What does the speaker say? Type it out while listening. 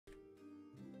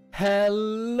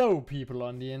Hello people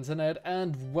on the internet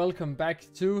and welcome back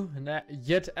to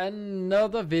yet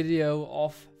another video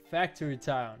of Factory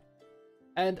Town.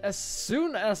 And as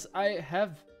soon as I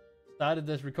have started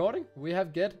this recording, we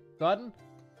have gotten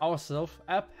ourselves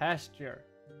a pasture.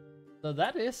 So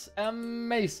that is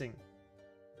amazing.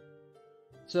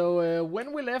 So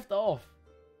when we left off,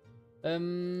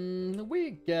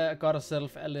 we got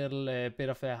ourselves a little bit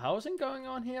of a housing going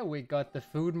on here. We got the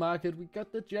food market, we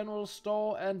got the general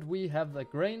store, and we have a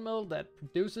grain mill that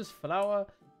produces flour.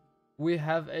 We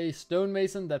have a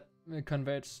stonemason that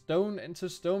converts stone into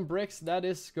stone bricks that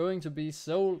is going to be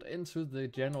sold into the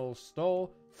general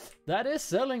store that is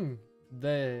selling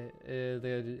the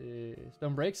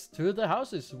stone bricks to the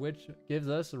houses, which gives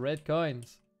us red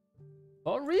coins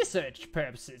for research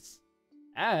purposes.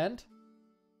 And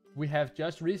we have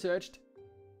just researched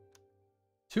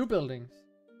 2 buildings.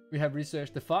 We have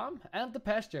researched the farm and the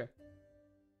pasture.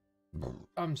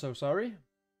 I'm so sorry.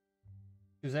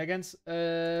 2 seconds.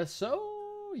 So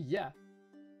yeah.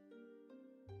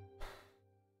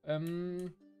 Oh,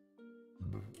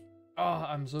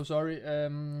 I'm so sorry.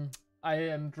 I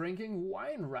am drinking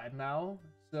wine right now,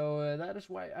 so that is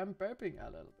why I'm burping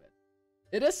a little bit.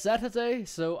 It is Saturday,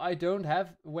 so I don't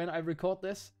have, when I record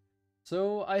this,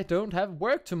 so I don't have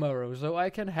work tomorrow, so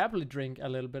I can happily drink a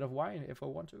little bit of wine if I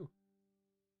want to.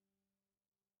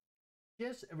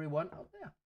 Cheers everyone out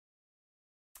there.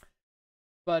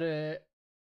 But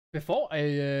before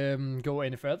I go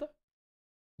any further,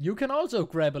 you can also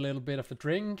grab a little bit of a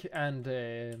drink and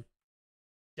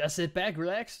just sit back,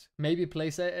 relax, maybe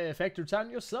play Factory Town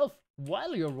yourself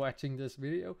while you're watching this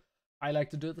video. I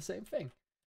like to do the same thing.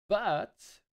 But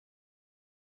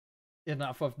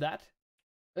enough of that.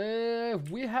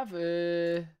 We have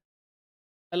a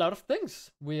lot of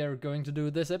things we are going to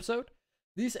do this episode.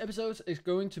 These episodes is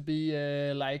going to be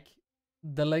like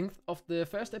the length of the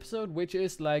first episode, which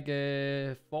is like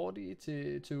 40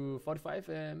 to 45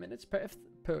 minutes per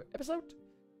episode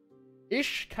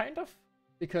ish, kind of,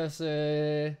 because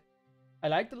I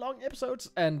like the long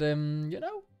episodes, and you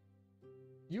know,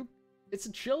 it's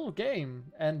a chill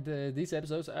game, and these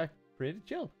episodes are pretty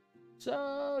chill.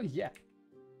 So yeah.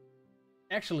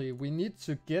 Actually, we need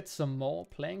to get some more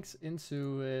planks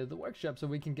into the workshop so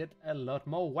we can get a lot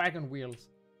more wagon wheels.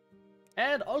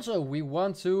 And also, we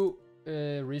want to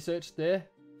research the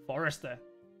forester.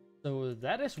 So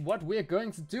that is what we're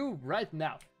going to do right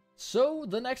now. So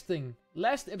the next thing,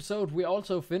 last episode we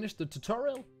also finished the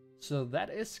tutorial, so that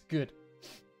is good.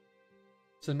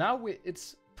 So now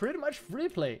it's pretty much free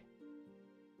play.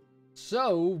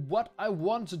 So what I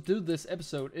want to do this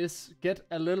episode is get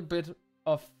a little bit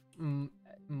of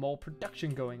more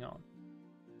production going on.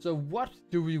 So what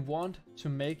do we want to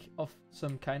make of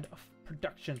some kind of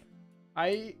production?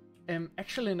 I am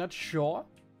actually not sure,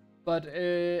 but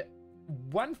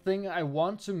one thing I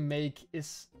want to make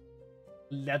is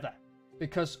leather,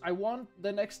 because I want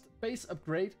the next base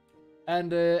upgrade,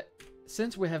 and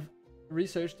since we have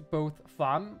researched both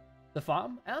the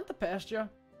farm and the pasture,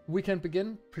 we can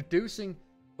begin producing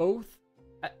both.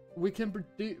 We can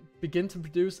begin to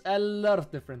produce a lot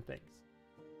of different things.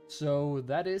 So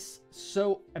that is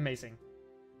so amazing.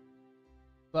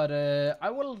 But I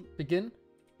will begin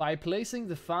by placing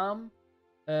the farm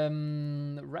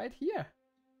right here.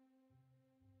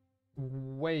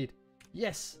 Wait,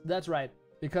 yes, that's right.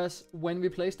 Because when we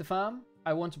place the farm,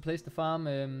 I want to place the farm,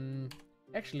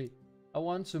 actually, I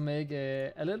want to make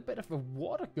a little bit of a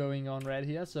water going on right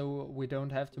here, so we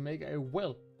don't have to make a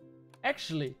well.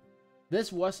 Actually,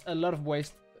 this was a lot of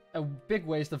waste, a big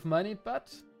waste of money,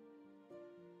 but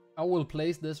I will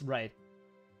place this right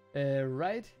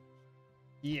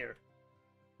here.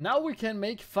 Now we can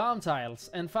make farm tiles,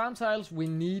 and farm tiles we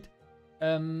need,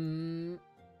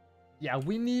 yeah,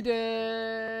 we need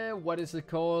what is it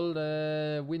called?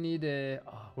 We need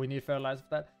fertilizer for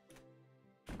that.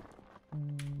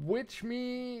 Which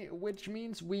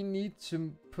means we need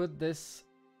to put this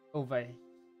over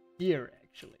here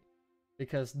actually.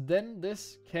 Because then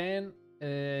this can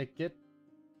get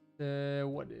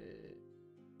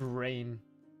grain.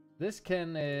 This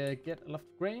can get a lot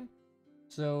of grain.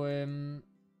 So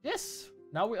yes,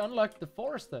 now we unlock the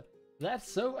forester.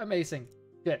 That's so amazing.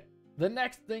 Good. The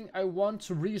next thing I want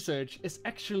to research is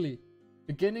actually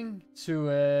beginning to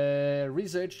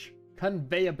research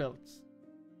conveyor belts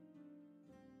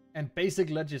and basic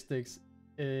logistics,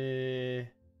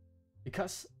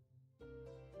 because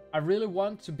I really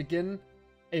want to begin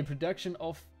a production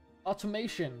of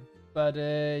automation. But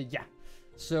yeah,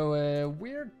 so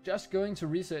we're just going to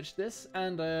research this,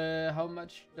 and how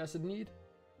much does it need?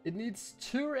 It needs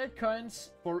 2 red coins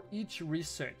for each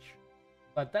research,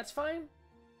 but that's fine.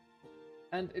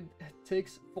 and it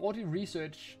takes 40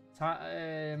 research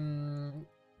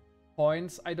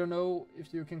points. I don't know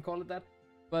if you can call it that,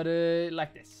 but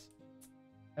like this.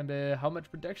 And how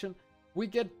much production? We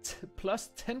get plus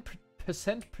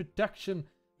 10% production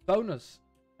bonus,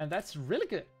 and that's really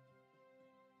good.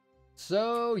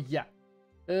 So yeah,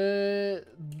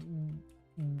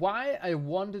 why I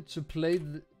wanted to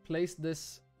place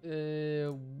this.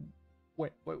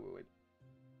 Wait.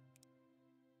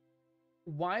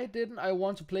 Why didn't I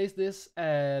want to place this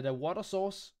at a water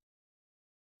source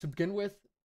to begin with?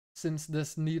 Since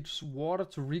this needs water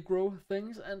to regrow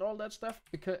things and all that stuff.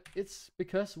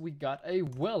 Because we got a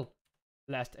well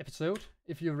last episode,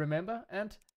 if you remember,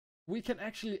 and we can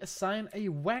actually assign a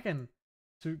wagon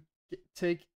to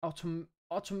take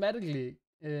automatically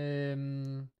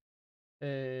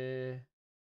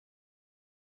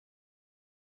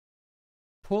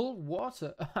pull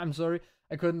water. I'm sorry,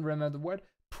 I couldn't remember the word.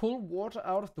 Pull water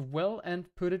out of the well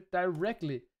and put it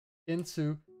directly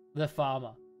into the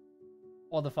farmer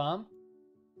or the farm.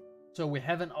 So we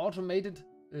have an automated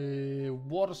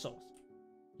water source.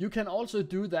 You can also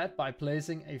do that by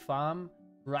placing a farm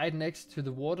right next to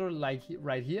the water, like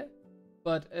right here.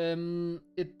 But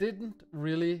it didn't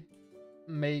really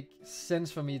make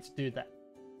sense for me to do that.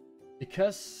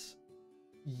 Because,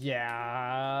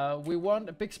 yeah, we want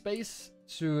a big space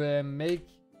to make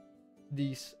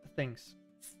these things.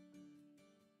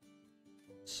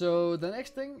 So the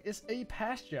next thing is a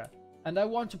pasture. And I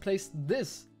want to place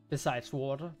this besides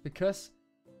water, because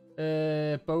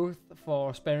both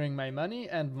for sparing my money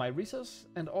and my resources,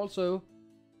 and also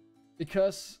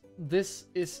because this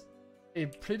is a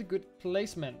pretty good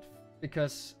placement,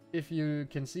 because if you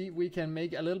can see, we can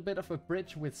make a little bit of a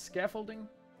bridge with scaffolding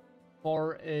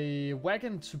for a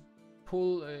wagon to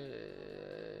pull,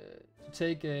 to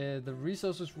take the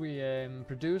resources we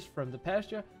produce from the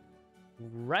pasture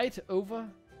right over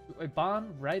to a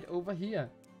barn right over here.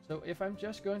 So if I'm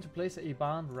just going to place a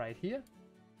barn right here,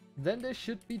 then this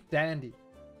should be dandy.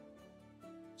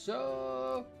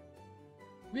 So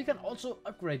we can also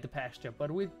upgrade the pasture,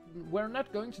 but we're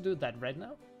not going to do that right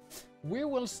now. We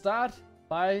will start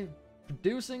by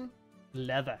producing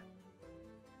leather.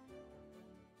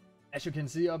 As you can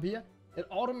see up here, it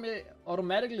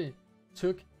automatically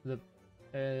took the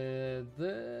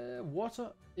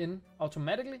water in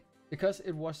automatically, because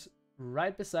it was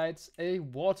right besides a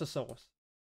water source.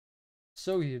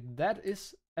 So that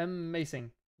is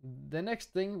amazing. The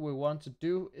next thing we want to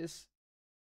do is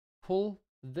pull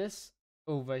this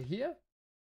over here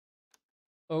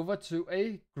over to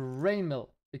a grain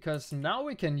mill, because now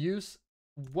we can use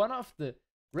one of the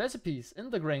recipes in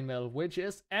the grain mill, which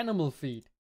is animal feed.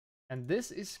 And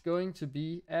this is going to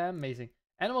be amazing.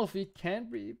 Animal feed can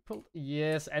be pulled.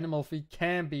 Yes, animal feed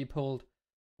can be pulled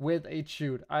with a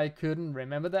chute. I couldn't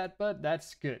remember that, but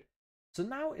that's good. So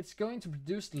now it's going to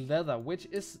produce leather, which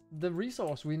is the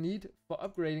resource we need for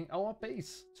upgrading our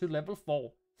base to level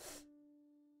 4.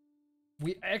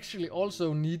 We actually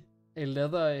also need a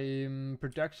leather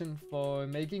production for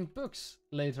making books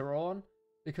later on,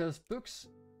 because books,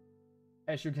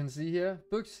 as you can see here,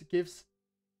 books gives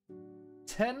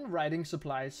 10 writing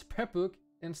supplies per book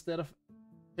instead of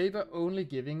paper only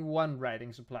giving 1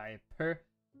 writing supply per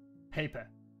paper.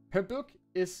 Per book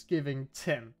is giving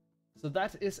 10. So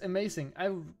that is amazing.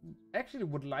 I actually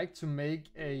would like to make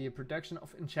a production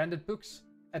of enchanted books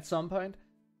at some point,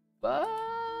 but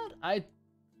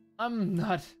I'm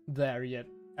not there yet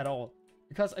at all,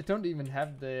 because I don't even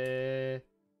have the,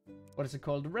 what is it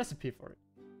called, the recipe for it.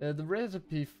 The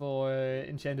recipe for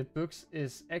enchanted books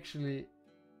is actually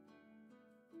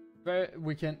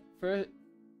we can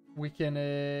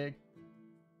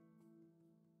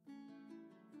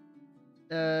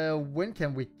when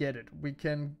can we get it? We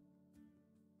can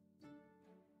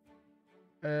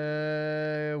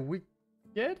we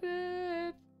get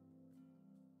it.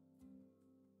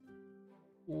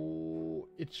 Oh,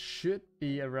 it should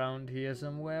be around here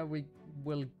somewhere. We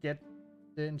will get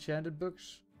the enchanted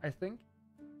books, I think.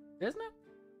 Isn't it?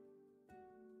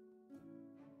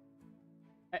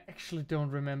 I actually don't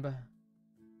remember.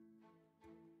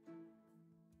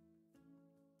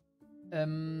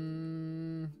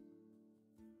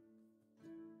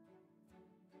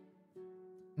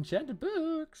 Enchanted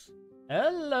books.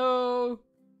 Hello.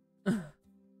 I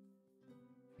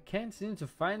can't seem to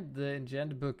find the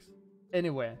enchanted books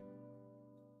anywhere.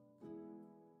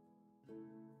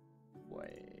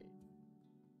 Wait.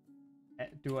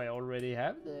 Do I already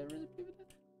have the recipe for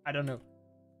that? I don't know.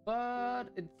 But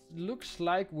it looks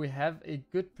like we have a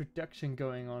good production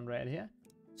going on right here.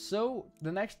 So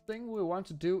the next thing we want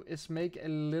to do is make a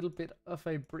little bit of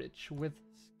a bridge with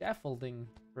scaffolding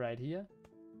right here.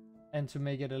 And to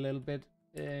make it a little bit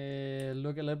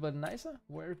look a little bit nicer,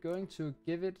 we're going to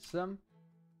give it some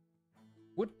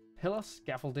wood pillar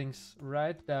scaffoldings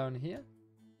right down here.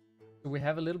 So we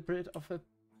have a little bit of a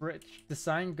bridge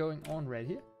design going on right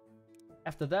here.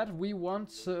 After that, we want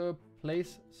to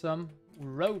place some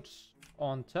roads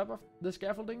on top of the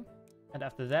scaffolding. And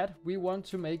after that, we want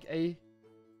to make a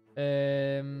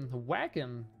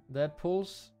wagon that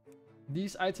pulls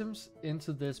these items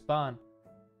into this barn.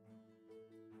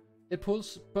 It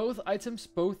pulls both items,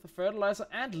 both fertilizer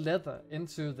and leather,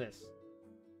 into this.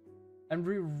 And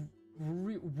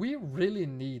we really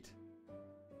need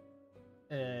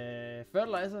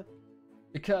fertilizer,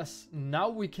 because now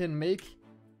we can make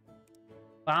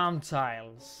farm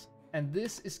tiles. And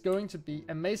this is going to be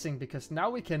amazing, because now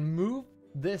we can move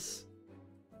this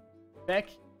back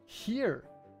here.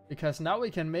 Because now we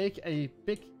can make a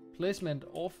big placement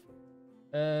of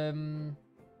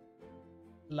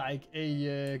like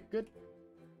a good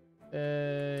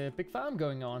big farm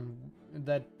going on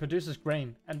that produces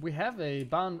grain. And we have a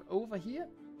barn over here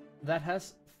that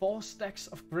has 4 stacks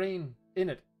of grain in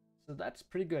it. So that's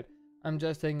pretty good. I'm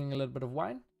just taking a little bit of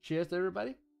wine. Cheers to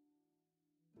everybody.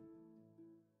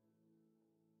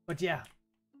 But yeah,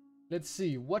 let's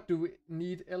see. What do we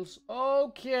need else?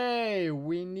 Okay,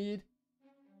 we need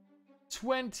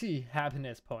 20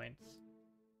 happiness points.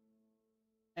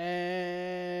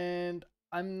 And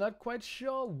I'm not quite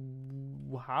sure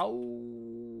how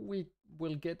we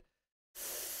will get.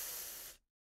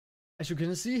 As you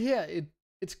can see here,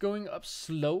 it's going up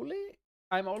slowly.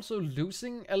 I'm also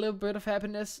losing a little bit of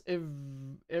happiness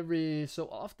every so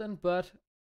often, but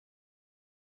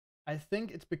I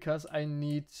think it's because I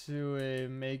need to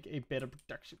make a better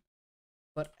production.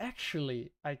 But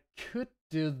actually, I could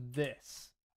do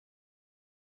this.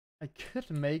 I could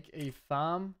make a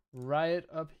farm right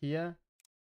up here.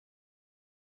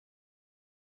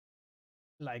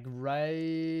 Like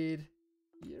right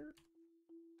here.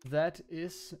 That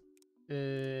is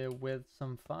with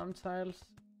some farm tiles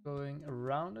going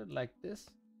around it like this.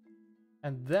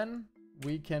 And then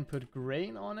we can put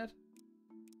grain on it.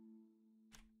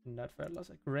 Not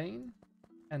fertilizer, grain.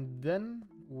 And then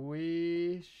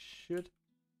we should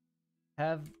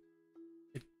have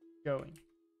it going.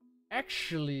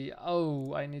 Actually,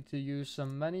 oh, I need to use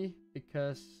some money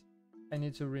because I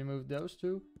need to remove those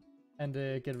two and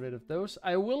get rid of those.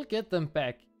 I will get them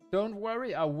back. Don't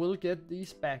worry, I will get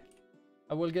these back.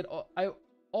 I will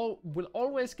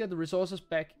always get the resources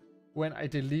back when I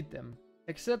delete them.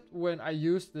 Except when I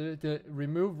use the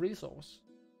remove resource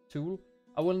tool,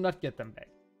 I will not get them back.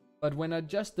 But when I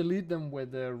just delete them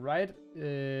with the right,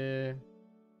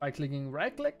 by clicking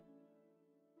right click,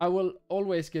 I will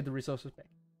always get the resources back.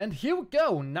 And here we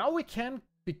go. Now we can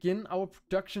begin our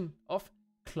production of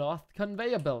cloth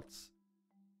conveyor belts.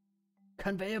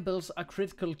 Conveyor belts are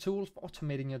critical tools for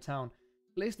automating your town.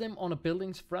 Place them on a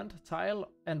building's front tile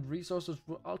and resources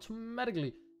will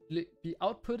automatically be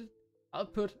output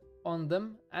on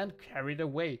them and carried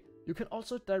away. You can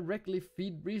also directly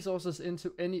feed resources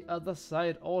into any other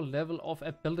side or level of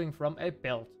a building from a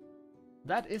belt.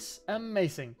 That is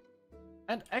amazing.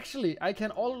 And actually, I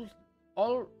can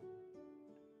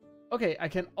I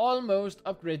can almost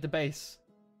upgrade the base.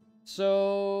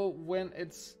 So when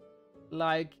it's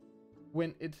like,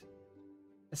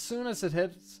 as soon as it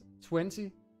hits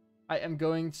 20, I am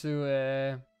going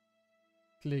to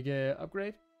click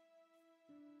upgrade.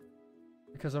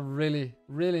 Because I really,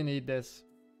 really need this.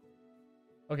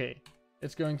 Okay,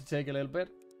 it's going to take a little bit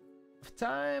of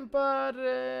time, but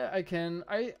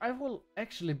I will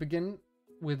actually begin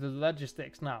with the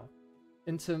logistics now.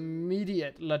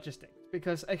 Intermediate logistics.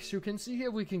 Because as you can see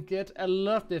here, we can get a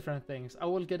lot of different things. I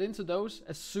will get into those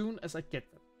as soon as I get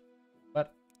them.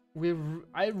 But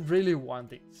I really want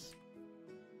these.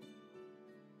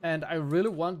 And I really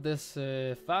want this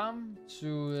farm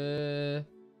to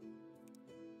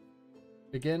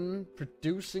begin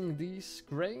producing these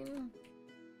grain.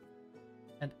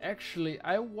 And actually,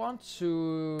 I want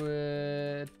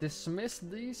to dismiss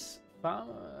these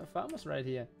farmers right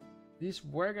here. These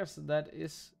workers that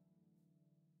is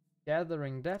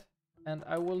gathering that. And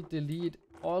I will delete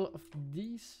all of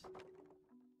these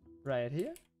right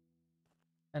here.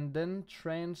 And then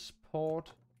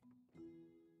transport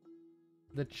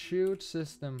the chute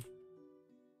system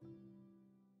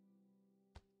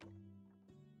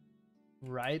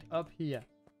right up here.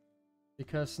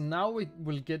 Because now we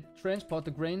will transport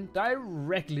the grain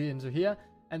directly into here.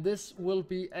 And this will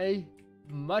be a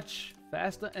much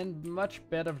faster and much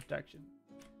better production.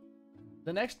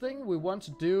 The next thing we want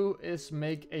to do is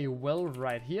make a well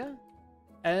right here.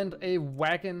 And a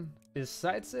wagon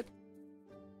besides it.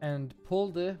 and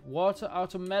pull the water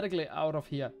automatically out of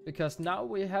here, because now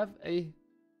we have a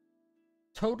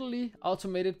totally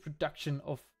automated production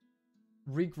of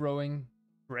regrowing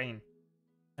grain.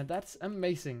 And that's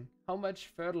amazing. How much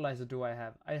fertilizer do I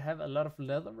have? I have a lot of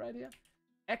leather right here.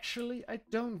 Actually, I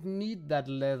don't need that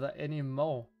leather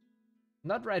anymore.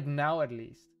 Not right now, at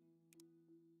least.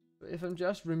 If I'm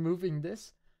just removing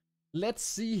this, let's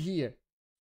see here.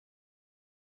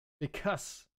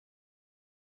 Because,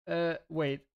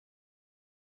 wait.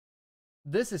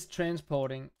 This is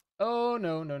transporting. Oh,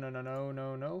 no, no, no, no, no,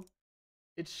 no, no.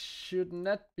 It should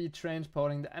not be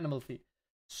transporting the animal feed.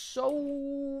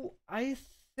 So, I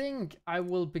think I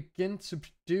will begin to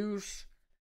produce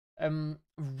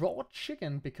raw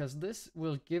chicken, because this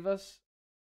will give us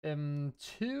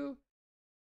 2.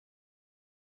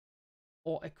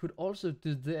 Or I could also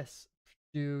do this,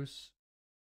 produce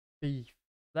beef.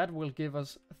 That will give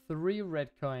us 3 red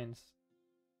coins.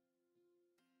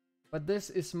 But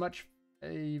this is much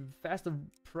a faster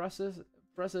process,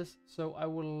 so I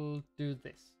will do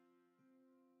this.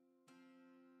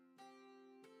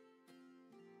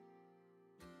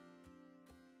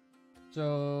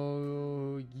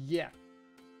 So yeah,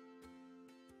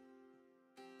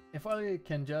 if I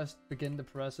can just begin the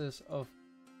process of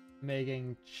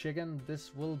making chicken,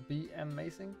 this will be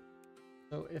amazing.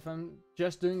 So if I'm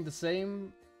just doing the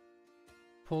same,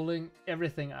 pulling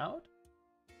everything out,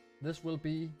 this will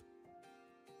be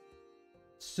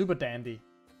super dandy.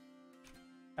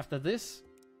 After this,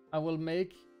 I will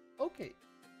make, okay,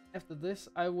 after this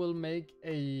I will make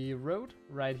a road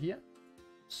right here.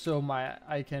 So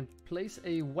I can place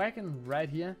a wagon right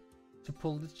here to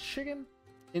pull the chicken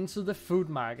into the food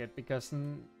market, because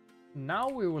now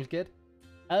we will get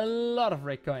a lot of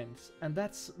red coins, and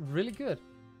that's really good.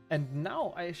 And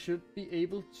now I should be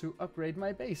able to upgrade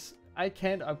my base. I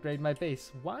can't upgrade my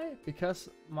base. Why? Because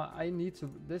I need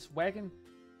this wagon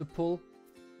to pull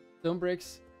stone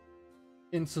bricks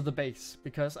into the base,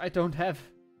 because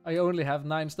I only have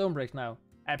 9 stone bricks now,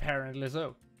 apparently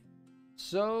so.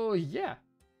 So yeah,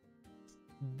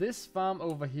 this farm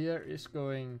over here is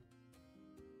going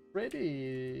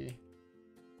pretty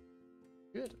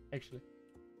good actually.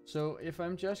 So if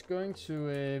I'm just going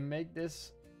to make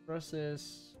this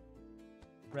process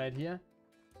right here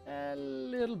a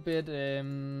little bit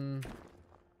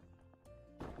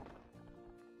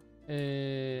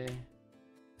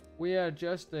we are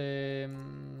just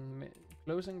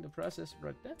closing the process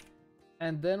right there,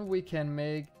 and then we can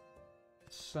make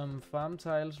some farm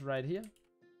tiles right here,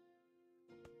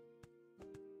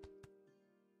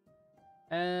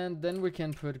 and then we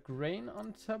can put grain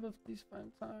on top of these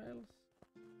farm tiles.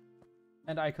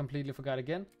 And I completely forgot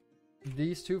again,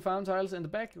 these 2 farm tiles in the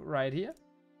back right here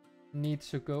need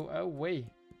to go away,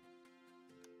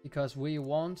 because we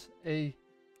want a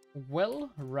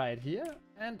well right here,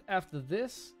 and after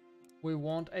this we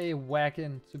want a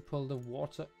wagon to pull the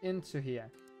water into here,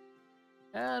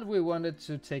 and we wanted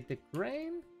to take the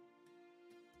grain,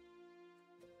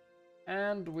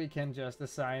 and we can just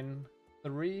assign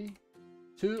 2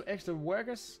 extra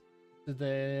workers to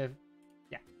the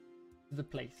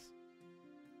place.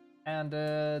 And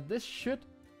this should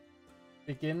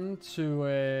begin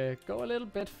to go a little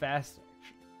bit faster.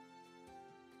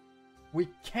 We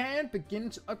can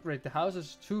begin to upgrade the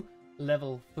houses to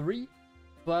level 3,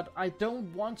 but I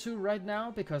don't want to right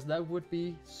now, because that would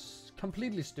be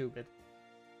completely stupid.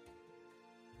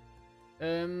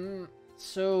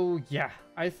 So yeah,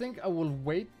 I think I will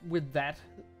wait with that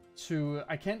to,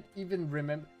 I can't even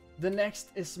remember. The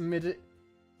next is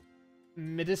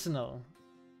medicinal,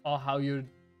 or how you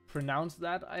pronounce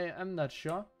that, I am not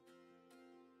sure.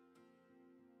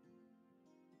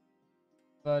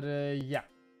 But yeah.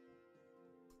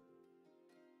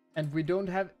 And we don't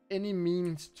have any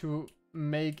means to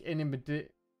make any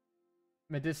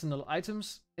medicinal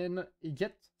items in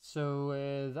yet,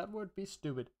 so that would be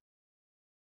stupid.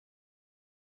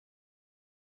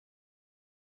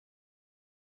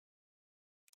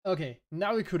 Okay,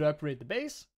 now we could upgrade the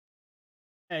base.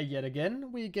 Yet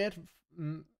again, we get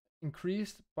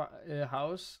increased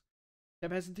house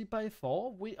capacity by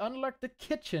 4. We unlock the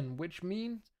kitchen, which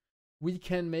means we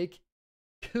can make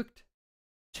cooked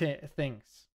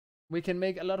things. We can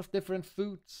make a lot of different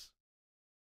foods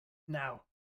now.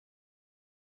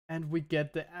 And we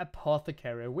get the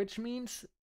apothecary, which means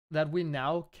that we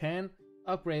now can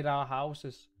upgrade our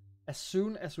houses as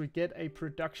soon as we get a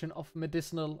production of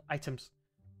medicinal items.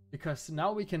 Because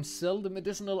now we can sell the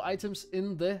medicinal items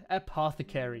in the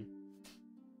apothecary.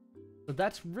 So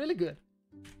that's really good.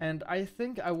 And I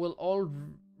think I will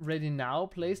already now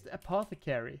place the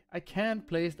apothecary. I can't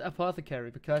place the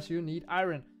apothecary because you need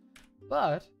iron.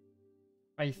 But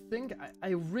I think I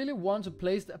really want to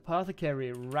place the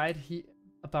apothecary right here,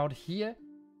 about here,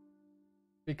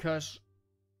 because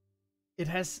it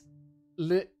has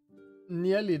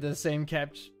nearly the same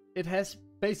it has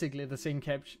basically the same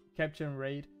capture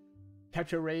rate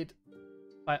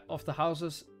of the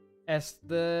houses as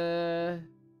the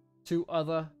 2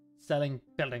 other selling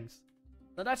buildings.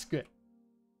 So that's good.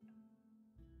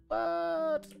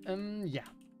 But yeah.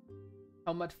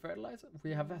 How much fertilizer?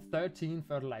 We have a 13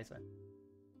 fertilizer.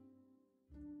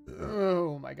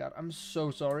 Oh my god, I'm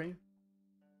so sorry.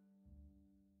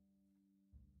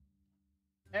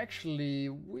 Actually,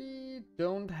 we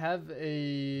don't have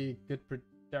a good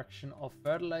production of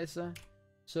fertilizer.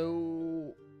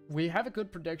 So we have a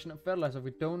good production of fertilizer.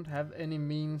 We don't have any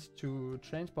means to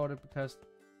transport it because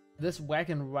this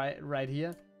wagon right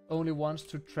here only wants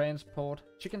to transport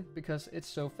chicken because it's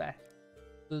so fast.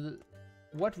 So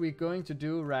what we're going to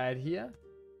do right here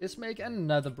is make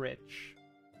another bridge.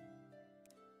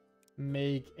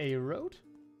 Make a road.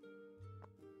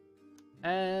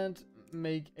 And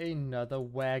make another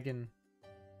wagon.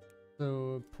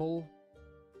 So pull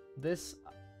this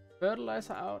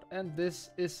fertilizer out, and this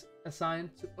is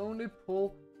assigned to only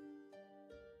pull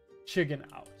chicken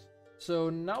out. So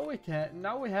now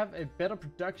we have a better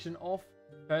production of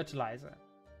fertilizer.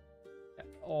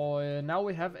 Or now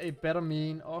we have a better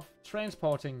mean of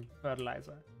transporting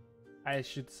fertilizer, I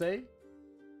should say.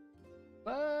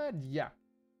 But yeah.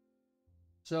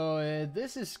 So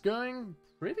this is going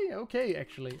pretty okay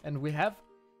actually, and we have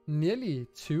nearly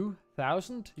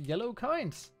 2,000 yellow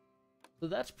coins. So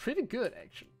that's pretty good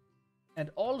actually.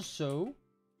 And also,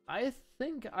 I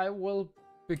think I will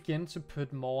begin to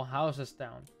put more houses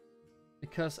down,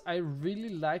 because I really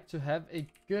like to have a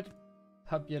good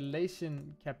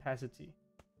population capacity.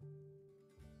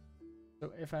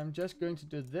 So if I'm just going to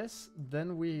do this,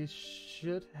 then we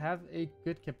should have a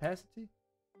good capacity.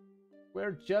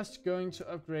 We're just going to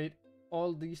upgrade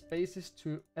all these bases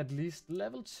to at least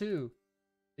level 2.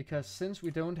 Because since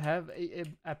we don't have a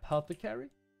apothecary,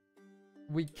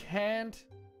 we can't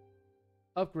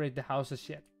upgrade the houses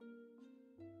yet.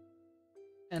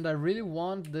 And I really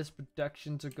want this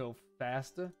production to go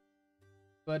faster,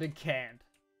 but it can't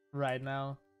right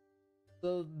now.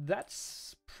 So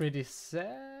that's pretty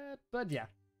sad, but yeah.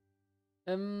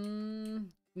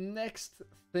 Next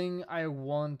thing I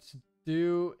want to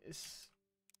do is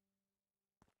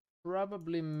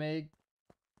probably make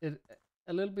it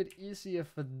a little bit easier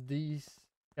for these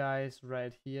guys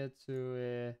right here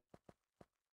to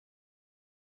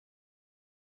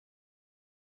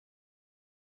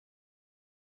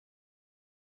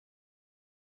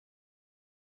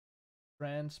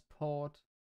transport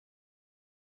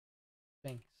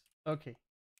things. Okay,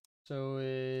 so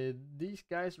these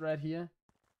guys right here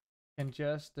can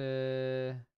just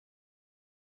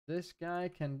this guy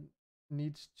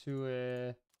needs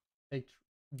to take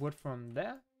wood from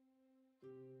there.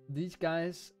 These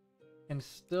guys can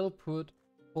still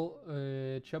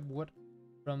chop wood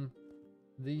from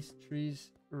these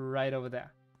trees right over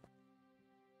there.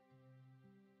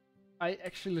 I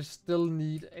actually still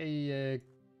need a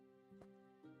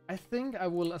I think I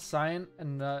will assign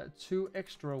 2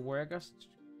 extra workers to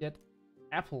get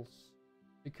apples,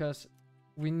 because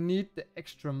we need the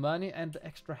extra money and the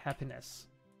extra happiness.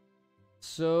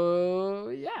 So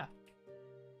yeah.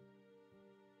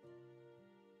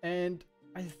 And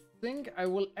I think I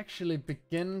will actually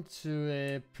begin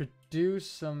to produce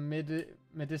some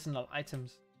medicinal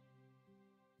items.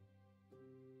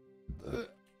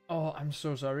 Oh, I'm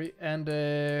so sorry. And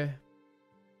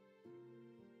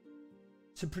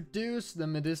to produce the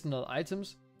medicinal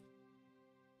items,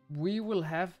 we will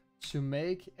have to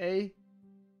make a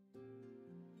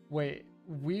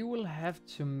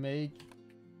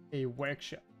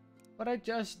workshop. But I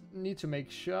just need to make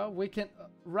sure we can,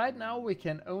 right now we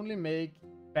can only make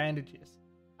bandages.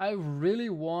 I really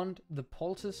want the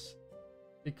poultice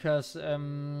because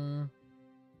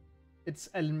it's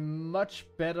a much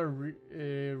better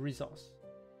resource.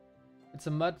 It's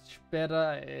a much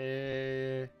better,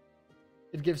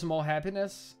 it gives more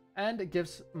happiness and it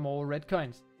gives more red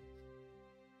coins.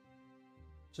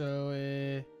 So,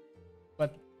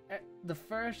 but the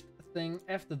first thing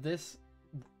after this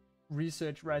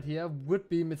research right here would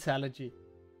be metallurgy,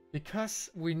 because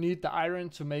we need the iron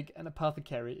to make an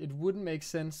apothecary. It wouldn't make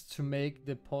sense to make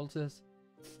the poultice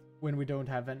when we don't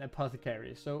have an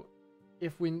apothecary. So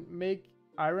if we make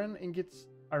iron ingots,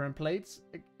 iron plates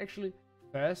actually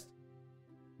first,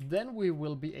 then we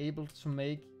will be able to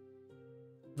make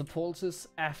the poultice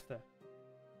after.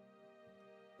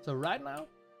 So right now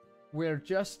we're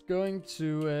just going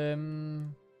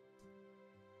to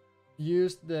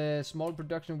use the small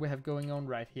production we have going on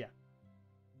right here.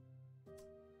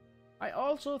 I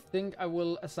also think I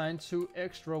will assign 2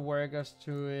 extra workers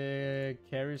to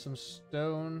carry some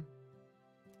stone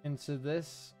into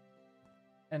this.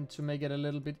 And to make it a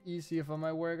little bit easier for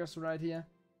my workers right here,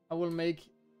 I will make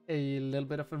a little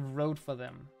bit of a road for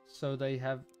them. So they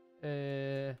have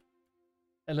a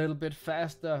little bit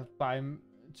faster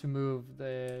to move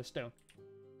the stone.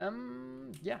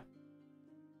 Yeah.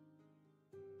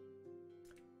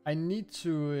 I need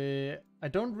to... I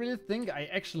don't really think I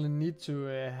actually need to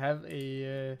have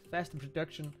a faster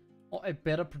production or a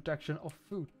better production of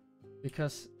food.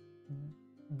 Because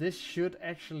this should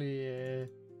actually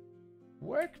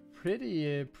work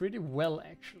pretty well,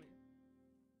 actually.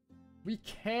 We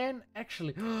can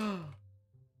actually...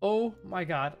 Oh my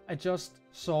god, I just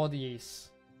saw the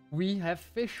ace. We have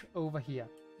fish over here.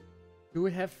 Do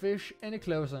we have fish any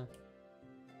closer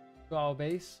to our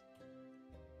base?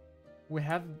 We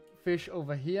have fish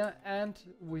over here, and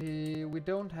we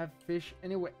don't have fish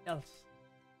anywhere else.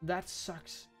 That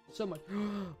sucks so much.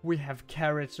 We have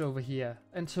carrots over here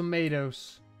and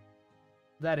tomatoes.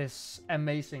 That is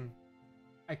amazing.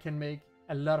 I can make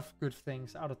a lot of good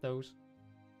things out of those.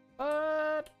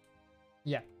 But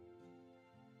yeah.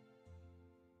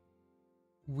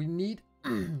 We need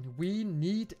we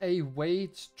need a way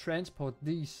to transport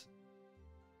these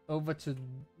over to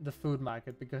the food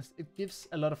market, because it gives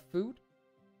a lot of food,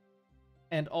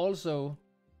 and also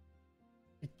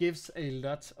it gives a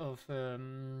lot of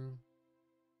wait,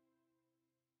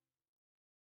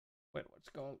 what's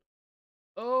it called?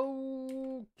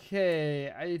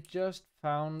 Okay, I just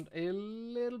found a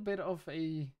little bit of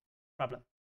a problem.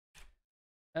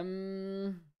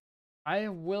 I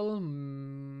will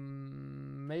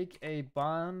make a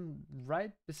barn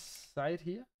right beside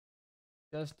here,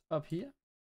 just up here,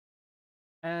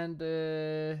 and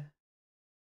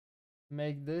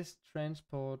make this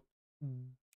transport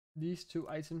these 2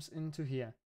 items into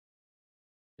here,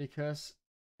 because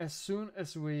as soon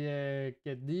as we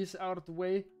get these out of the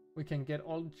way, we can get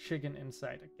all the chicken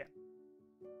inside again.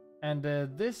 And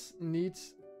this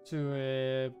needs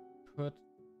to put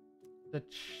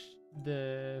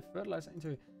the fertilizer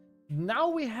into it. Now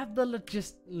we have the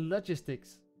logistic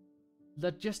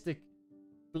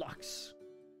blocks,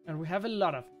 and we have a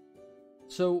lot of.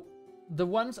 So the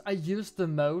ones I use the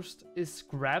most is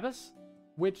grabbers,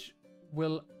 which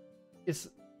is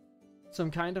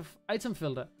some kind of item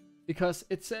filter, because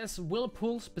it says will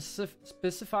pull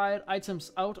specified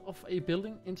items out of a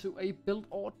building into a belt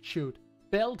orchard,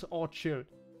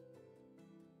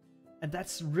 and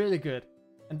that's really good.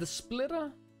 And the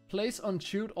splitter plays on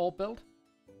chute or belt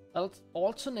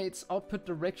alternates output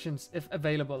directions if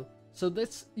available, so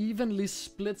this evenly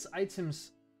splits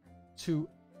items to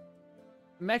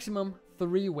maximum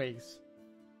 3 ways,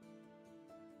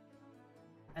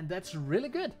 and that's really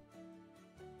good.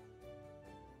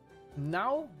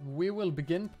 Now we will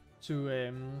begin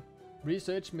to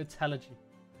research metallurgy,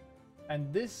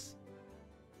 and this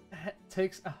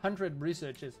takes 100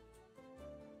 researches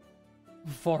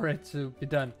for it to be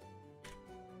done,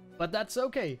 but that's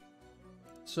okay.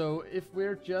 So if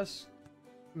we're just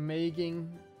making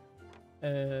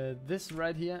this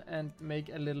right here and make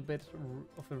a little bit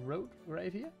of a road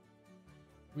right here,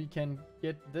 we can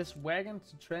get this wagon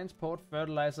to transport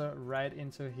fertilizer right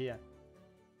into here.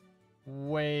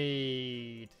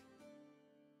 Wait.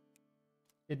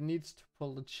 It needs to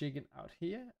pull the chicken out of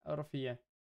here, out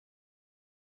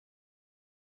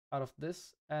of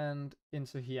this and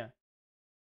into here.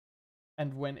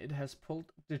 And when it has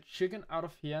pulled the chicken out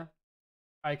of here,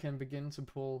 I can begin to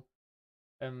pull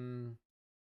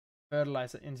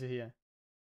fertilizer into here.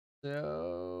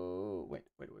 So wait.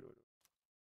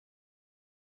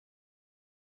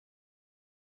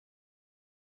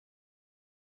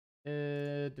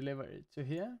 Deliver it to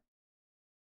here,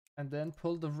 and then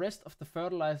pull the rest of the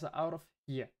fertilizer out of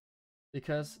here,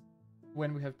 because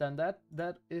when we have done that,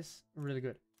 that is really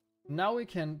good. Now we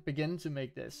can begin to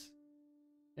make this.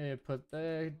 Put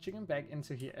the chicken back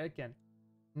into here again.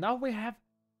 Now we have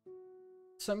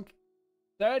some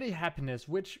 30 happiness,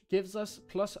 which gives us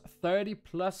plus 30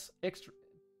 plus extra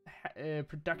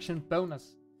production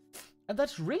bonus, and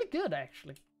that's really good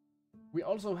actually. We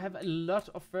also have a lot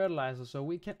of fertilizer, so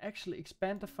we can actually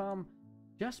expand the farm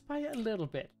just by a little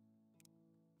bit.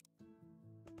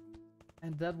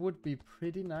 And that would be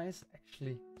pretty nice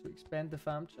actually, to expand the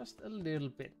farm just a little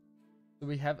bit, so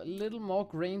we have a little more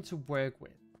grain to work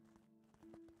with.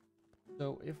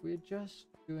 So if we're just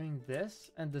doing this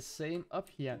and the same up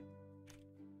here,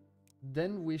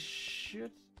 then we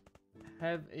should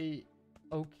have a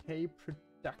okay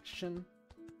production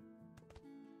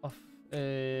of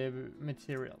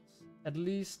materials. At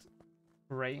least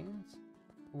grains,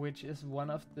 which is one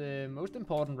of the most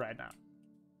important right now.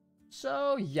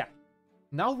 So yeah,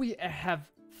 now we have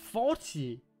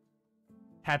 40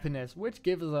 happiness, which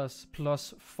gives us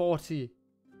plus 40%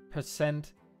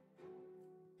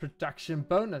 production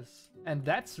bonus, and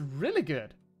that's really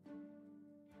good.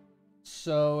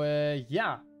 So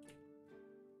yeah,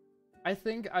 I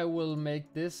think I will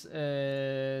make this,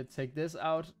 take this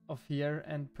out of here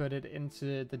and put it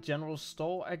into the general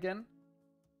store again,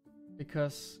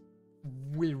 because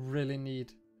we really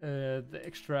need the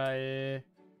extra,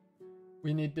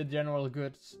 we need the general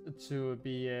goods to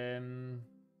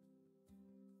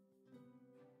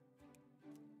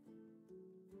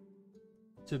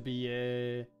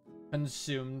be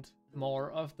consumed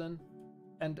more often.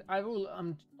 And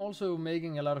I'm also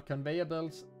making a lot of conveyor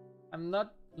belts. I'm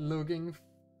not looking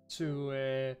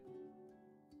to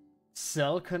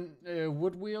sell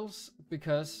wood wheels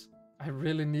because I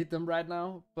really need them right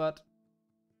now, but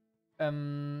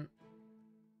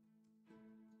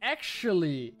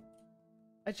actually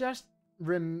I just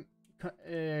came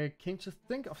to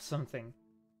think of something,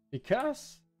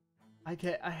 because I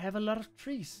have a lot of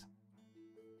trees,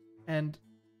 and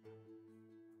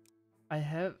I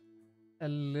have a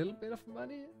little bit of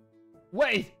money.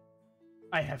 Wait!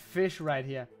 I have fish right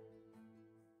here.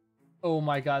 Oh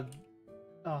my god.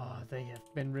 Oh, they have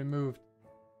been removed.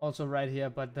 Also right here,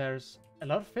 but there's a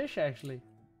lot of fish actually.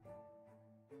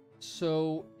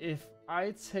 So if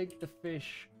I take the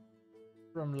fish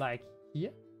from like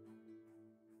here.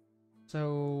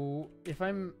 So if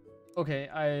I'm... Okay,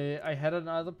 I had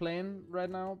another plane right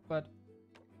now, but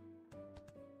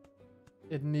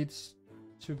it needs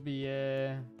to be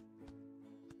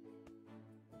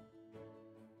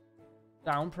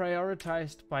down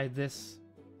prioritized by this.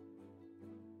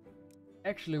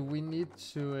 Actually, we need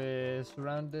to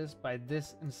surround this by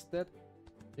this instead,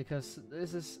 because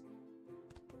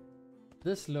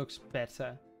this looks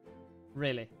better.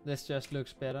 Really, this just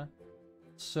looks better.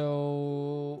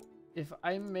 So if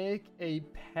I make a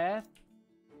path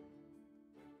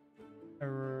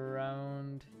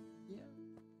around here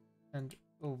and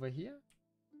over here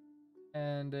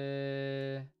and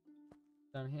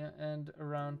down here and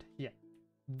around here,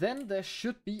 then there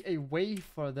should be a way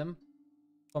for them,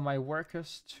 for my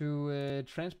workers to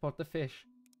transport the fish.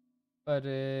 But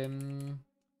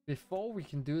before we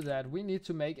can do that, we need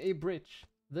to make a bridge.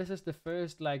 This is the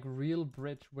first like real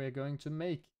bridge we're going to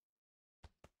make.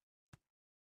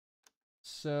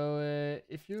 So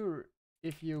if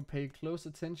you pay close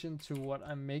attention to what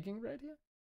I'm making right here,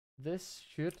 this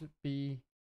should be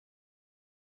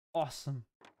awesome.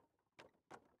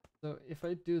 So if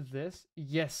I do this,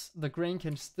 yes, the grain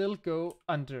can still go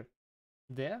under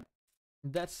there.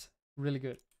 That's really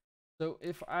good. So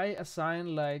if I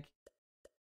assign like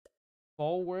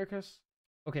 4 workers,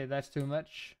 okay, that's too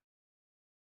much.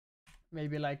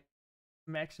 Maybe like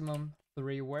maximum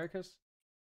 3 workers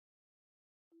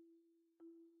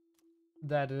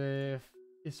that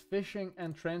is fishing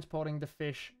and transporting the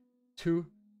fish to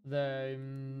the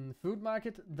food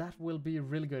market. That will be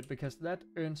really good, because that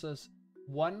earns us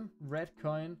 1 red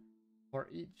coin for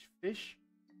each fish,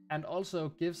 and also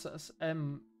gives us a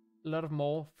lot of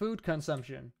more food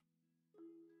consumption.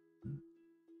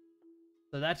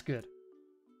 So that's good.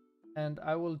 And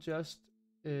I will just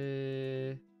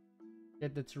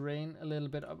get the terrain a little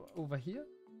bit up over here.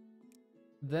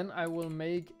 Then I will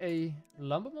make a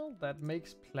lumber mill that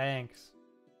makes planks.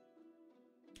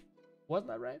 Wasn't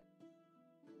that right?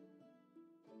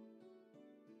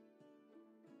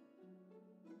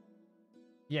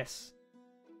 Yes.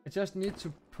 I just need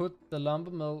to put the lumber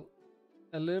mill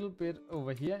a little bit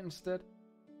over here instead.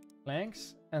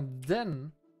 Planks. And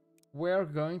then we're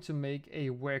going to make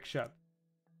a workshop.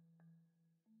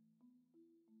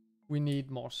 We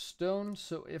need more stone,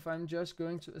 so if I'm just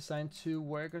going to assign 2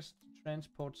 workers to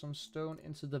transport some stone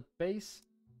into the base,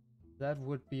 that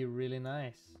would be really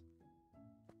nice.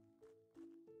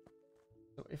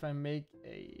 So if I make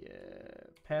a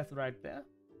path right there,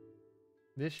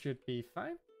 this should be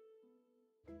fine.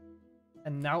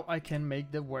 And now I can make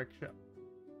the workshop.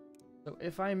 So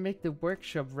if I make the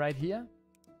workshop right here,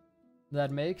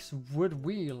 that makes wood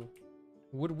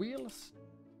wheels.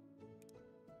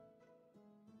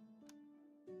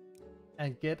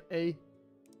 And get a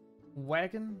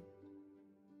wagon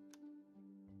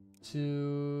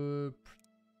to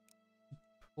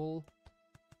pull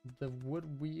the wood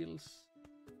wheels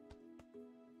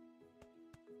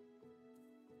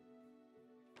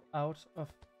out of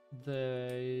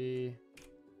the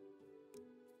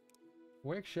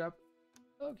workshop.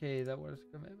 Okay, that was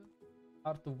commitment.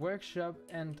 Out of the workshop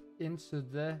and into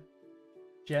the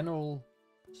general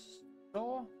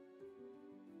store.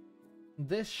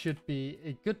 This should be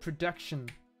a good production.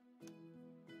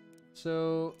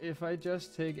 So if I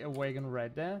just take a wagon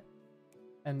right there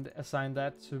and assign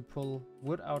that to pull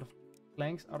wood out of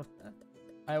planks out of that,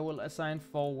 I will assign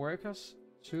 4 workers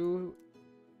to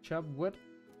chop wood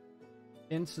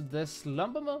into this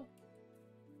lumber mill,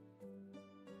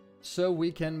 so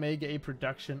we can make a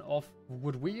production of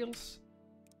wood wheels.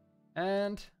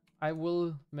 And I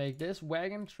will make this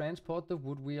wagon transport the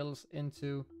wood wheels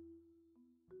into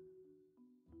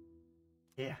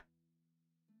here.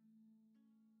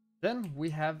 Then we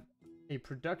have a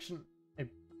production, a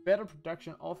better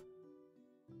production of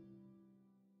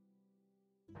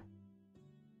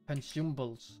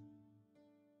consumables.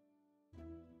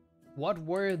 What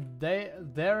were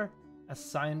their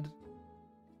assigned?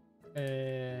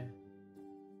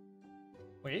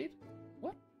 Wait,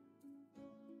 what?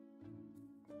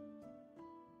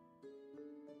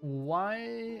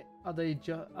 Why are they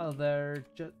just? Are there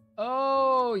just?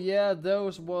 Oh yeah,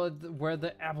 those were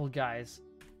the apple guys.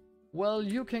 Well,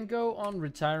 you can go on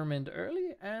retirement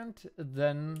early, and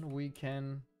then we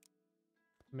can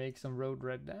make some road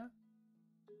right there.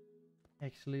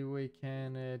 Actually, we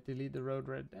can delete the road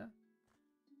right there.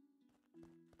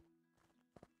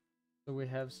 So we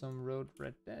have some road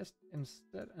right there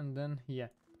instead, and then here.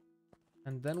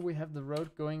 And then we have the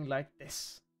road going like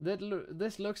this.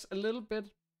 This looks a little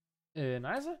bit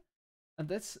nicer, and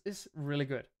this is really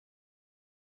good.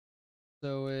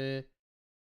 So I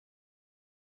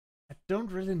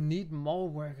don't really need more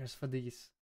workers for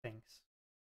these things.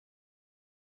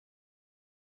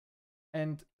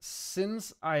 And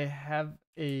since I have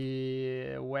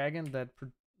a wagon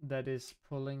that is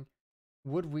pulling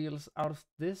wood wheels out of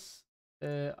this,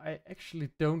 I actually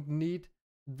don't need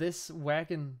this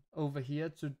wagon over here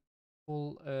to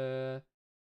pull the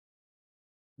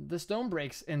stone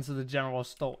bricks into the general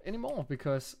store anymore,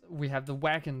 because we have the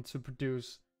wagon to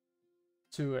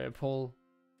pull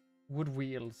wood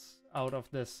wheels out of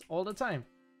this all the time.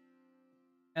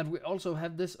 And we also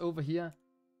have this over here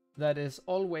that is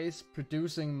always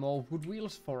producing more wood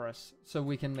wheels for us, so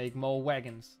we can make more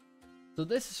wagons. So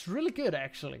this is really good,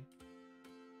 actually.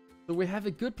 So we have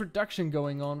a good production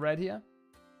going on right here,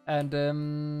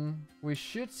 and we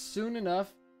should soon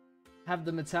enough have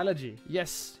the metallurgy.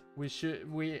 Yes, we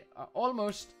should. We are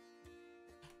almost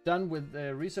done with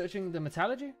researching the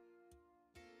metallurgy,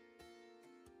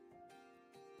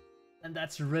 and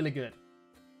that's really good.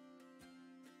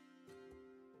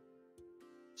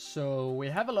 So we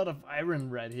have a lot of iron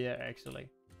right here, actually.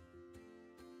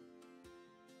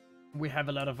 We have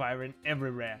a lot of iron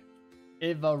everywhere.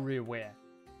 Everywhere.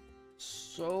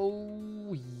 So,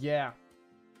 yeah.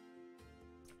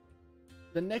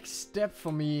 The next step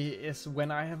for me is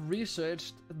when I have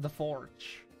researched the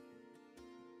forge.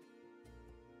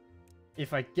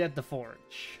 If I get the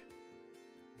forge.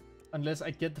 Unless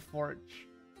I get the forge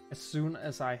as soon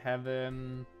as I have...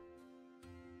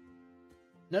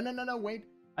 No, wait.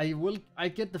 I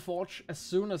get the forge as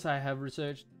soon as I have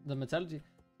researched the metallurgy.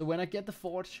 So when I get the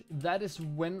forge, that is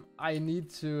when I need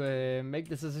to make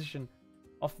the decision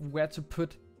of where to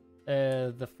put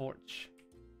the forge.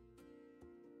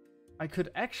 I could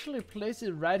actually place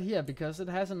it right here because it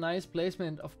has a nice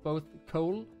placement of both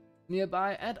coal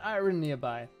nearby and iron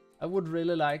nearby. I would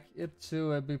really like it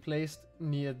to be placed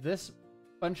near this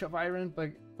bunch of iron,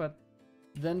 but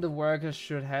then the workers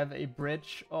should have a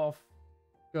bridge of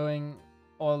going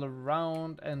all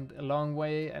around and a long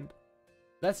way, and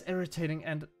that's irritating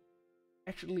and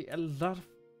actually a lot of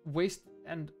waste,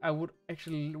 and I would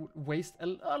actually waste a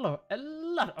lot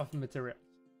of materials.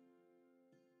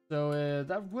 So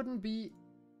that wouldn't be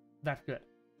that good.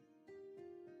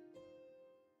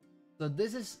 So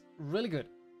this is really good.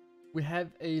 We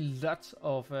have a lot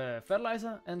of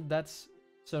fertilizer, and that's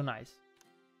so nice.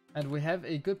 And we have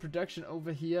a good production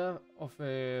over here of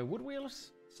wood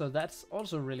wheels, so that's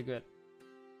also really good.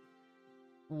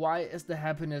 Why is the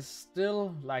happiness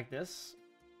still like this?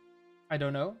 I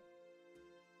don't know.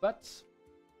 But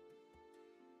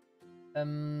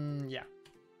yeah.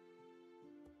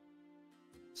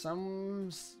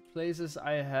 Some places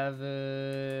I have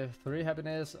 3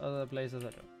 happiness, other places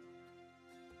I don't.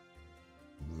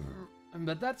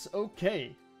 But that's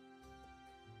okay.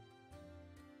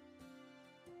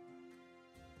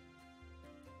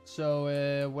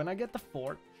 So when I get the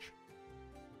forge,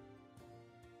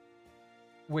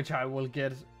 which I will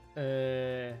get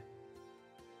in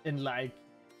like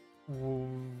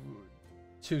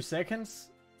 2 seconds,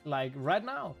 like right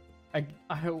now, I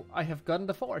have gotten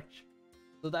the forge.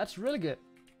 So that's really good.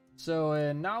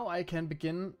 So now I can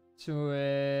begin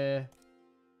to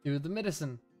do the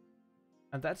medicine.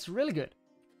 And that's really good.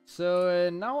 So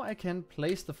now I can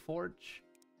place the forge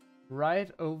right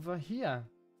over here.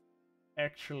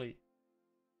 Actually.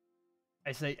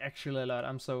 I say actually a lot,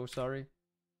 I'm so sorry.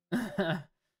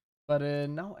 But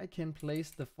now I can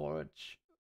place the forge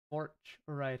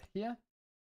right here.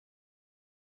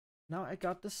 Now I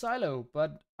got the silo,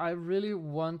 but I really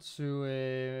want to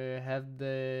have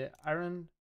the iron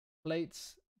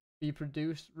plates be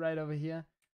produced right over here.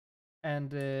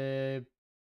 And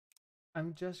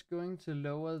I'm just going to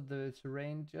lower the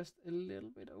terrain just a little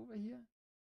bit over here.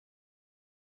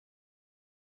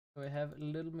 So I have a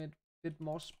little bit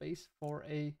more space for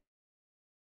a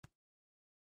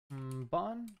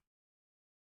barn.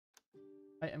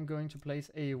 I am going to place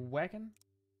a wagon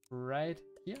right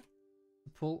here to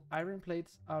pull iron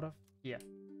plates out of here.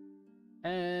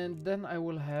 And then I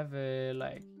will have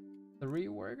like 3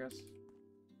 workers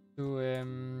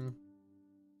to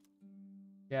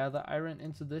gather iron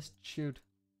into this chute.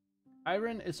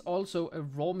 Iron is also a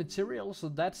raw material, so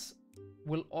that's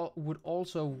would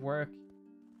also work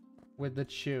with the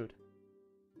chute.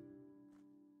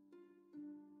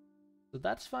 So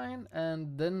that's fine.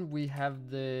 And then we have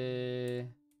the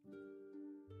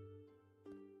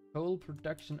coal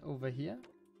production over here.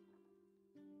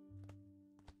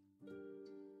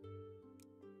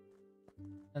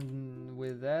 And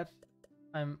with that,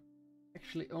 I'm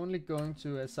actually only going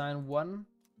to assign 1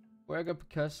 worker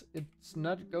because it's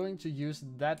not going to use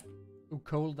that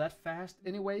coal that fast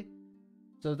anyway.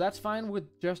 So that's fine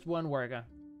with just 1 worker.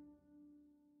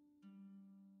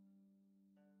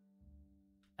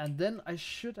 And then I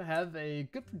should have a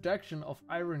good production of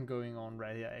iron going on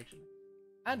right here actually.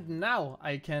 And now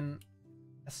I can,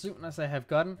 as soon as I have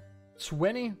gotten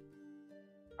 20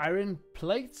 iron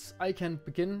plates, I can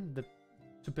begin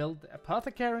to build the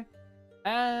apothecary.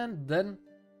 And then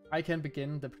I can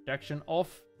begin the production of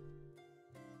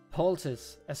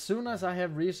poultice as soon as I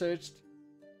have researched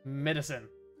medicine.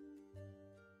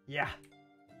 Yeah.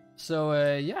 So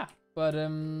yeah, but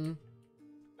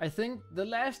I think the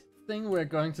last thing we're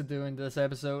going to do in this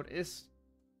episode is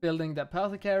building the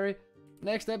apothecary.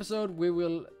 Next episode we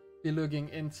will be looking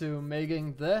into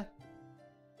making the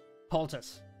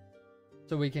poultice,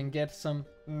 so we can get some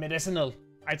medicinal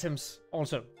items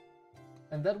also,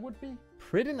 and that would be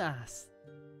pretty nice.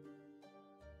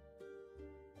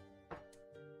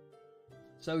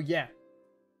 So yeah,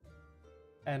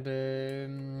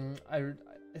 and I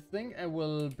think I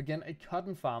will begin a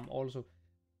cotton farm also.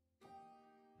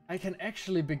 I can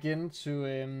actually begin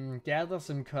to gather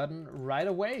some cotton right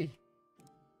away.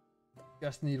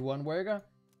 Just need 1 worker,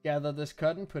 gather this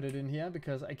cotton, put it in here,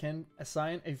 because I can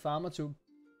assign a farmer to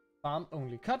farm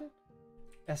only cotton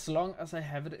as long as I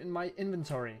have it in my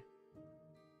inventory.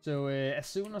 So as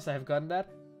soon as I have gotten that,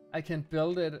 I can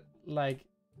build it, like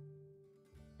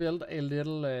build a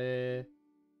little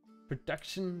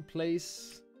production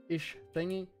place-ish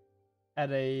thingy at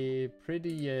a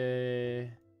pretty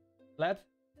flat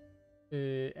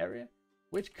area,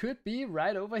 which could be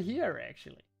right over here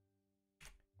actually.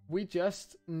 We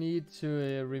just need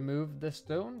to remove the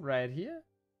stone right here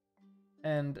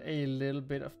and a little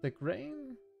bit of the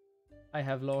grain. I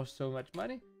have lost so much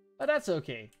money, but that's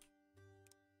okay.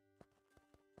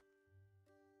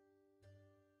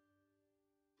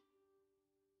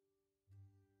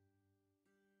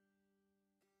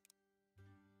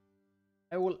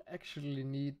 I will actually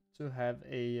need to have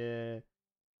a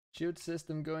chute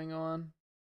system going on.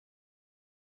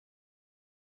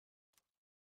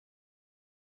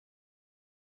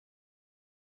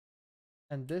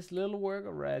 And this little worker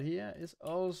right here is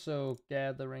also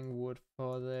gathering wood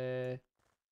for the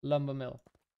lumber mill.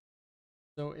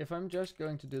 So if I'm just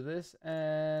going to do this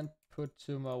and put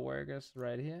 2 more workers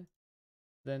right here,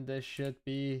 then this should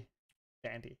be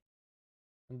dandy.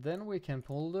 And then we can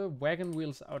pull the wagon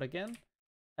wheels out again.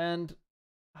 And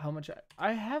how much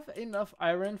I have enough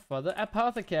iron for the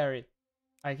apothecary.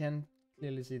 I can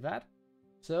clearly see that.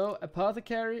 So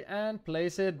apothecary, and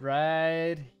place it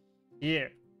right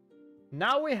here.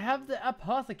 Now we have the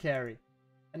apothecary,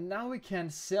 and now we can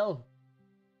sell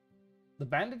the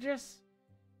bandages,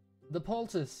 the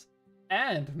poultice,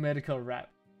 and medical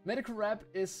wrap. Medical wrap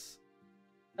is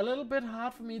a little bit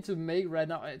hard for me to make right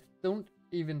now. I don't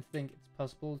even think it's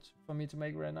possible for me to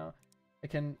make right now. I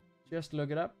can just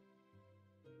look it up.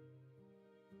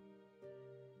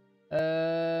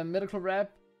 Medical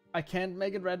wrap, I can't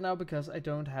make it right now because I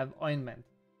don't have ointment.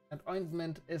 And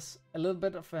ointment is a little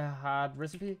bit of a hard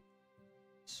recipe.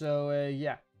 So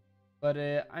yeah, but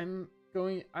I'm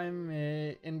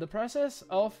in the process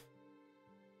of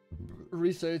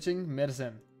researching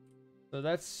medicine. So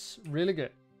that's really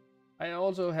good. I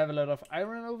also have a lot of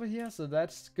iron over here, so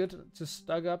that's good to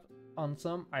stock up on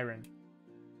some iron.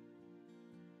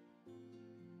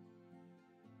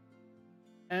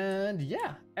 And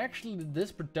yeah, actually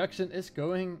this production is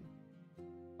going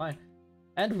fine.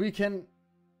 And we can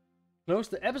close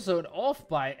the episode off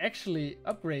by actually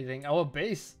upgrading our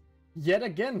base yet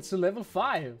again to level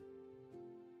 5.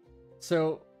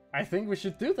 So I think we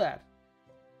should do that.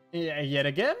 Yet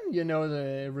again, you know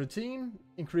the routine,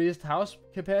 increased house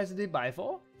capacity by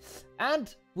 4.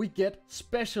 And we get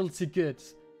specialty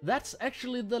goods. That's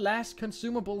actually the last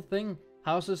consumable thing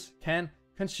houses can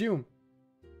consume.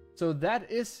 So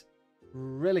that is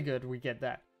really good, we get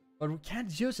that. But we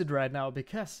can't use it right now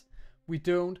because we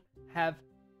don't have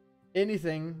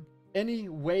anything, any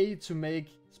way to make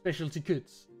specialty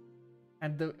goods.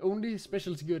 And the only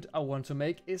specialty good I want to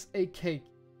make is a cake.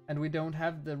 And we don't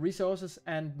have the resources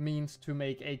and means to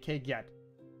make a cake yet.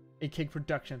 A cake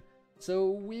production. So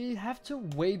we have to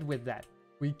wait with that.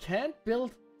 We can't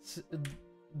build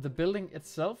the building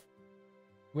itself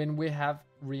when we have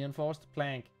reinforced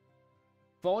plank.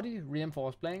 40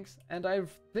 reinforced planks, and I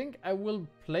think I will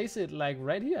place it like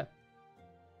right here.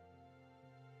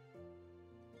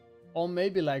 Or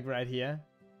maybe like right here.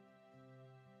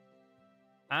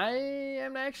 I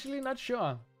am actually not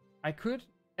sure. I could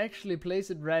actually place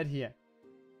it right here.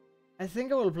 I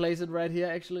think I will place it right here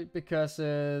actually, because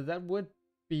that would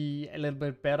be a little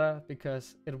bit better,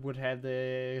 because it would have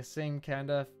the same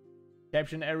kind of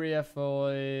caption area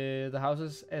for the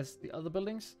houses as the other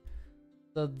buildings.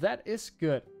 So that is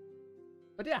good.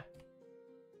 But yeah,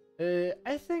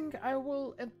 I think I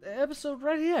will end the episode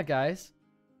right here, guys.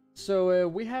 So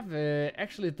we have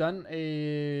actually done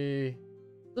a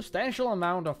substantial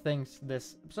amount of things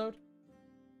this episode,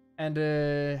 and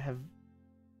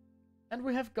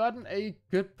we have gotten a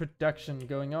good production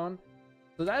going on.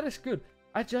 So that is good.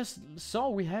 I just saw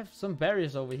we have some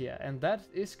barriers over here, and that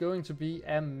is going to be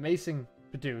amazing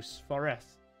produce for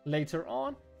us later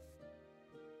on.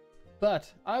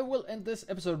 But I will end this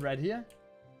episode right here.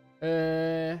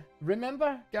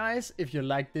 Remember, guys, if you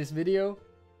like this video,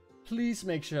 please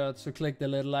make sure to click the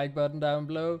little like button down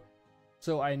below,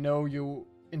 so I know you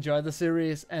enjoy the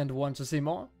series and want to see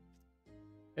more.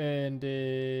 And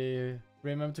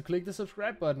remember to click the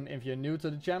subscribe button if you're new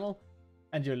to the channel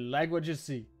and you like what you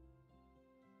see.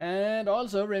 And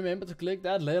also remember to click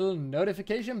that little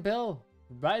notification bell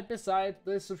right beside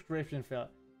the subscription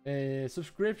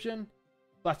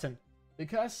button.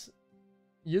 Because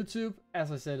YouTube,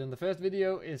 as I said in the first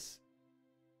video, is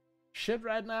shit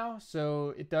right now,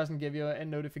 so it doesn't give you a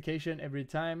notification every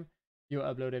time you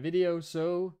upload a video.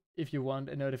 So if you want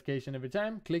a notification every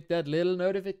time, click that little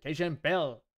notification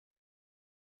bell.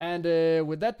 And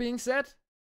with that being said,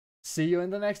 see you in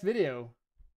the next video.